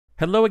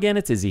Hello again,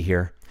 it's Izzy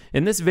here.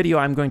 In this video,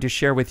 I'm going to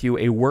share with you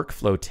a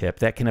workflow tip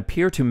that can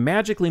appear to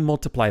magically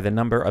multiply the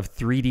number of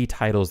 3D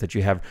titles that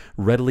you have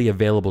readily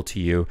available to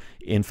you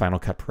in Final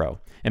Cut Pro.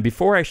 And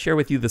before I share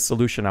with you the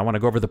solution, I want to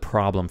go over the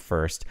problem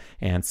first.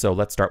 And so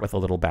let's start with a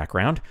little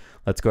background.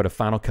 Let's go to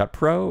Final Cut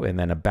Pro and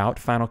then About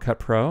Final Cut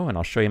Pro. And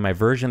I'll show you my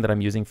version that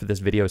I'm using for this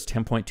video is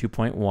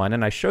 10.2.1.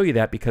 And I show you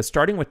that because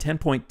starting with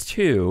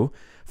 10.2,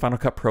 Final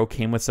Cut Pro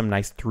came with some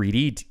nice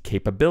 3D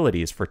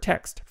capabilities for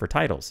text, for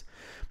titles.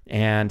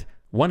 And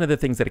one of the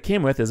things that it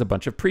came with is a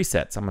bunch of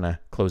presets. I'm going to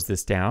close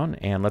this down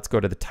and let's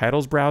go to the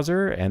titles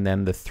browser and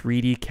then the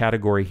 3D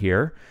category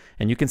here.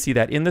 And you can see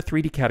that in the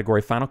 3D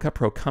category, Final Cut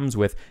Pro comes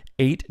with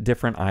 8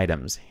 different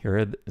items.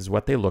 Here is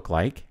what they look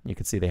like. You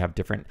can see they have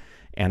different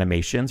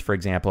animations. For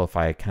example, if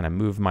I kind of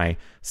move my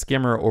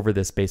skimmer over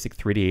this basic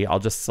 3D, I'll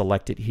just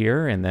select it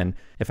here. And then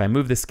if I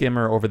move the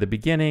skimmer over the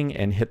beginning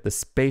and hit the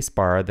space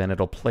bar, then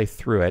it'll play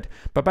through it.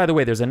 But by the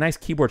way, there's a nice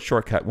keyboard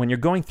shortcut. When you're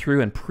going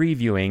through and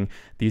previewing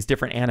these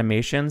different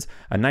animations,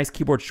 a nice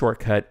keyboard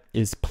shortcut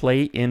is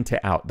play in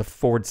to out, the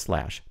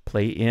 /,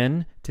 play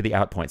in to the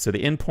out point. So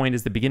the in point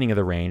is the beginning of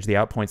the range, the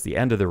out point's the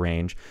end of the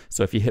range.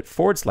 So if you hit /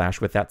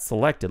 with that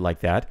selected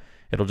like that,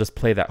 it'll just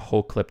play that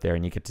whole clip there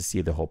and you get to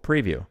see the whole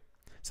preview.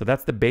 So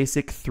that's the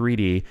basic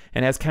 3D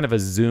and it has kind of a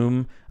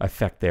zoom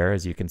effect there,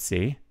 as you can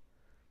see.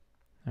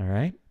 All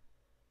right.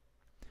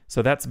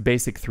 So that's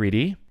basic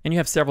 3D, and you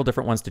have several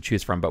different ones to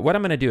choose from. But what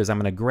I'm going to do is I'm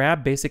going to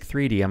grab basic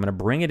 3D, I'm going to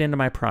bring it into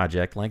my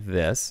project like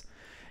this.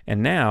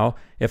 And now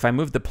if I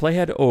move the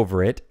playhead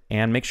over it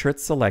and make sure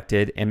it's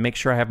selected and make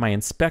sure I have my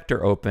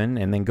inspector open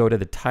and then go to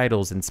the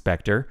titles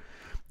inspector,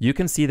 you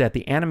can see that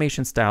the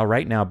animation style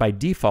right now by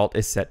default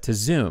is set to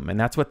zoom. And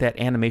that's what that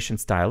animation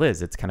style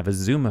is. It's kind of a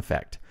zoom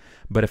effect.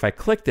 But if I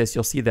click this,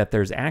 you'll see that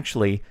there's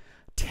actually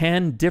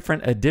 10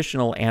 different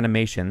additional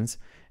animations.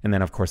 And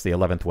then of course the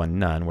 11th one,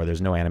 none, where there's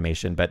no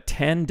animation, but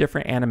 10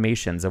 different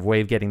animations of way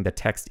of getting the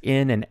text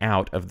in and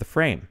out of the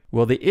frame.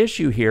 Well, the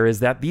issue here is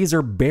that these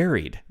are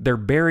buried. They're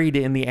buried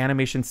in the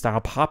animation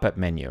style pop-up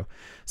menu.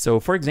 So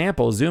for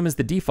example, zoom is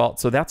the default,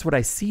 so that's what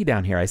I see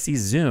down here. I see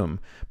zoom,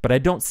 but I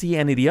don't see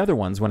any of the other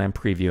ones when I'm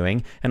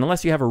previewing. And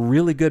unless you have a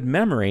really good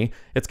memory,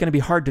 it's going to be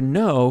hard to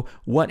know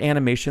what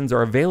animations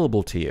are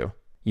available to you.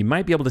 You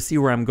might be able to see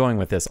where I'm going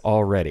with this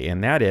already,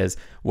 and that is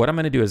what I'm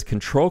going to do is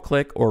control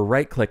click or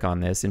right click on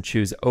this and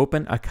choose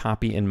open a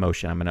copy in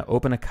motion. I'm going to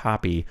open a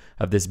copy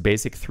of this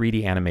basic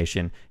 3D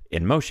animation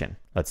in motion.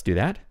 Let's do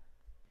that.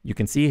 You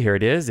can see here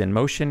it is in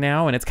motion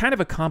now, and it's kind of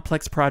a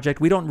complex project.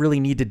 We don't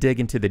really need to dig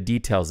into the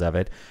details of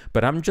it,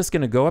 but I'm just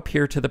going to go up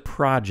here to the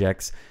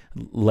projects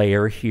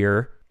layer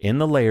here in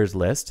the layers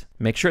list,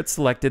 make sure it's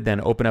selected,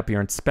 then open up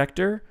your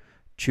inspector,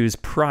 choose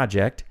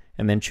project,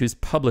 and then choose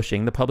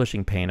publishing, the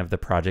publishing pane of the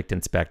project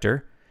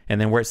inspector.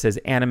 And then where it says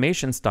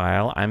animation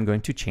style, I'm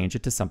going to change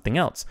it to something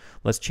else.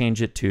 Let's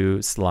change it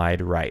to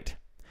slide right.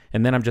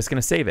 And then I'm just going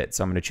to save it.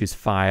 So I'm going to choose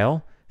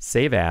File,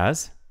 Save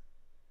As.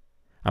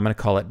 I'm going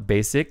to call it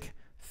Basic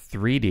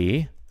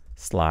 3D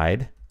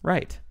Slide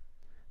Right.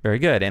 Very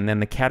good. And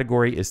then the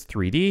category is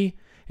 3D,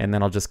 and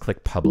then I'll just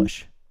click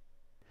Publish.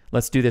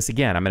 Let's do this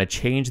again. I'm going to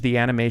change the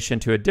animation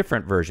to a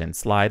different version,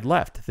 slide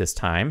left this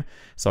time.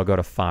 So I'll go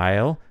to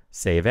File,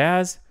 Save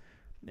As,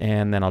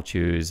 and then I'll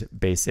choose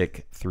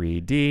Basic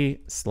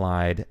 3D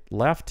Slide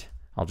Left.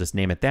 I'll just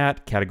name it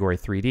that, category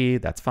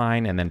 3D, that's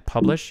fine, and then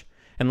Publish.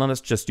 And then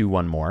let's just do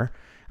one more.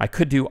 I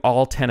could do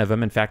all 10 of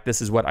them. In fact,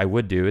 this is what I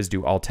would do, is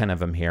do all 10 of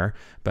them here,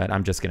 but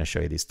I'm just gonna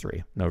show you these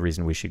 3. No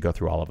reason we should go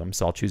through all of them.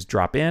 So I'll choose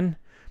Drop In,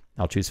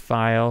 I'll choose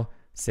File,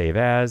 Save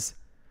As,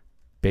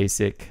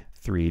 Basic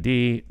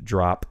 3D,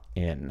 Drop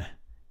In.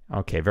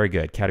 Okay, very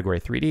good,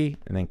 category 3D,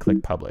 and then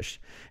click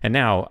Publish. And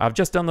now I've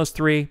just done those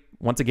 3.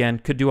 Once again,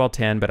 could do all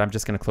 10, but I'm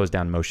just going to close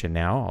down motion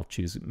now. I'll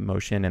choose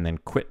motion and then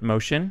quit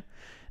motion.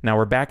 Now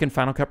we're back in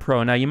Final Cut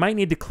Pro. Now you might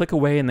need to click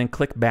away and then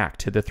click back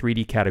to the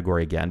 3D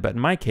category again. But in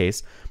my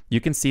case, you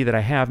can see that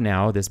I have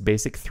now this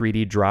basic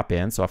 3D drop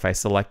in. So if I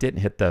select it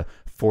and hit the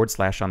 /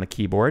 on the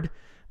keyboard,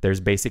 there's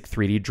basic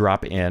 3D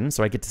drop in.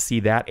 So I get to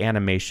see that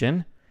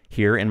animation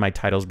here in my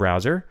titles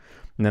browser.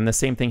 And then the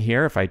same thing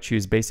here. If I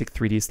choose basic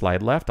 3D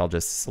slide left, I'll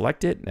just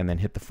select it and then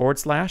hit the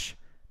 /.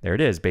 There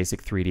it is,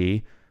 basic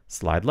 3D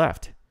slide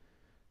left.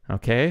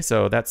 Okay,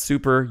 so that's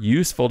super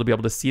useful to be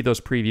able to see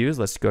those previews.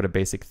 Let's go to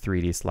basic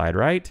 3D slide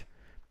right.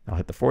 I'll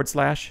hit the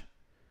 /.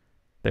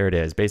 There it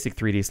is, basic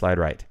 3D slide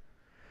right.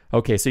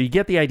 Okay, so you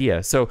get the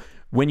idea. So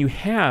when you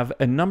have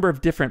a number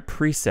of different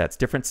presets,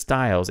 different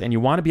styles, and you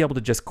want to be able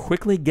to just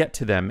quickly get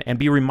to them and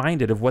be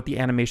reminded of what the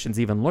animations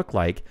even look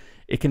like,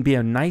 it can be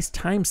a nice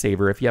time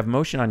saver if you have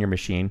motion on your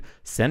machine.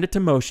 Send it to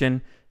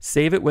motion,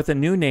 save it with a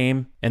new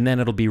name, and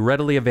then it'll be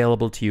readily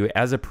available to you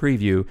as a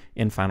preview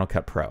in Final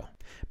Cut Pro.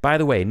 By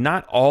the way,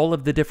 not all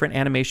of the different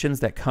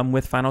animations that come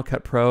with Final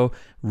Cut Pro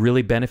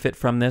really benefit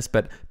from this,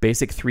 but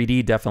Basic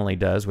 3D definitely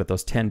does with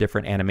those 10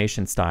 different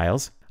animation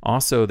styles.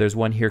 Also, there's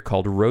one here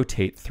called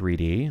Rotate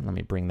 3D. Let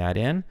me bring that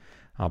in.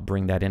 I'll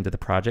bring that into the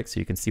project so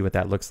you can see what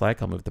that looks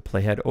like. I'll move the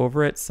playhead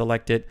over it,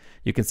 select it.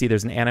 You can see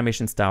there's an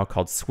animation style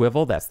called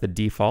swivel. That's the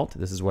default.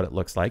 This is what it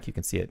looks like. You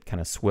can see it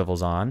kind of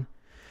swivels on.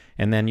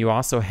 And then you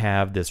also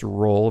have this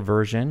roll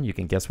version. You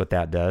can guess what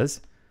that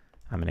does.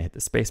 I'm going to hit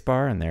the space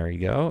bar, and there you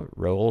go. It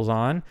rolls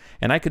on.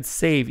 And I could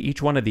save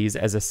each one of these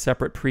as a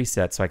separate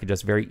preset so I could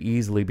just very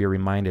easily be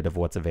reminded of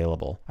what's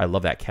available. I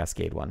love that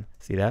cascade one.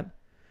 See that?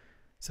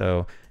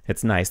 So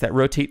it's nice. That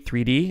Rotate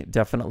 3D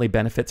definitely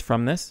benefits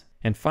from this.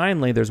 And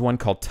finally, there's one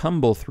called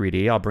Tumble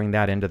 3D. I'll bring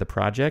that into the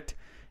project.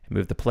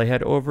 Move the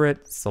playhead over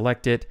it,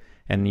 select it,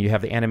 and you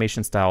have the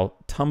animation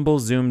style Tumble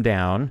Zoom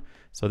Down.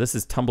 So this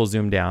is Tumble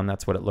Zoom Down.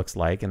 That's what it looks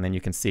like. And then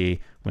you can see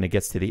when it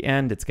gets to the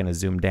end, it's going to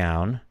zoom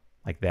down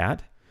like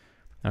that.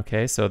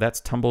 Okay, so that's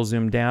Tumble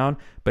Zoom Down,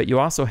 but you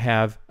also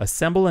have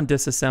Assemble and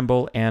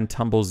Disassemble and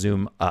Tumble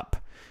Zoom Up.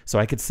 So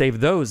I could save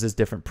those as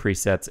different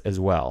presets as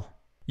well.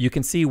 You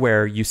can see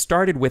where you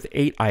started with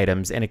 8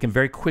 items and it can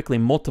very quickly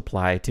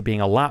multiply to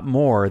being a lot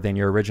more than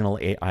your original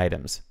 8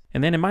 items.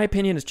 And then in my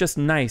opinion, it's just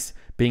nice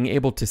being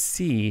able to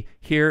see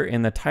here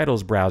in the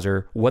titles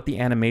browser what the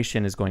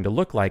animation is going to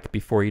look like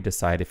before you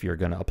decide if you're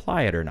going to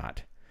apply it or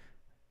not.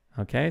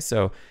 Okay,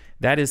 so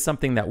that is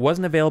something that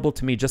wasn't available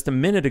to me just a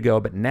minute ago,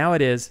 but now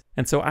it is.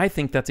 And so I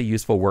think that's a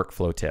useful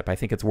workflow tip. I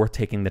think it's worth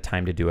taking the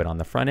time to do it on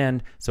the front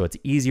end so it's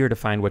easier to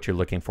find what you're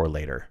looking for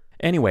later.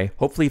 Anyway,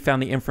 hopefully you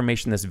found the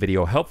information in this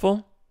video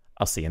helpful.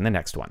 I'll see you in the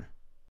next one.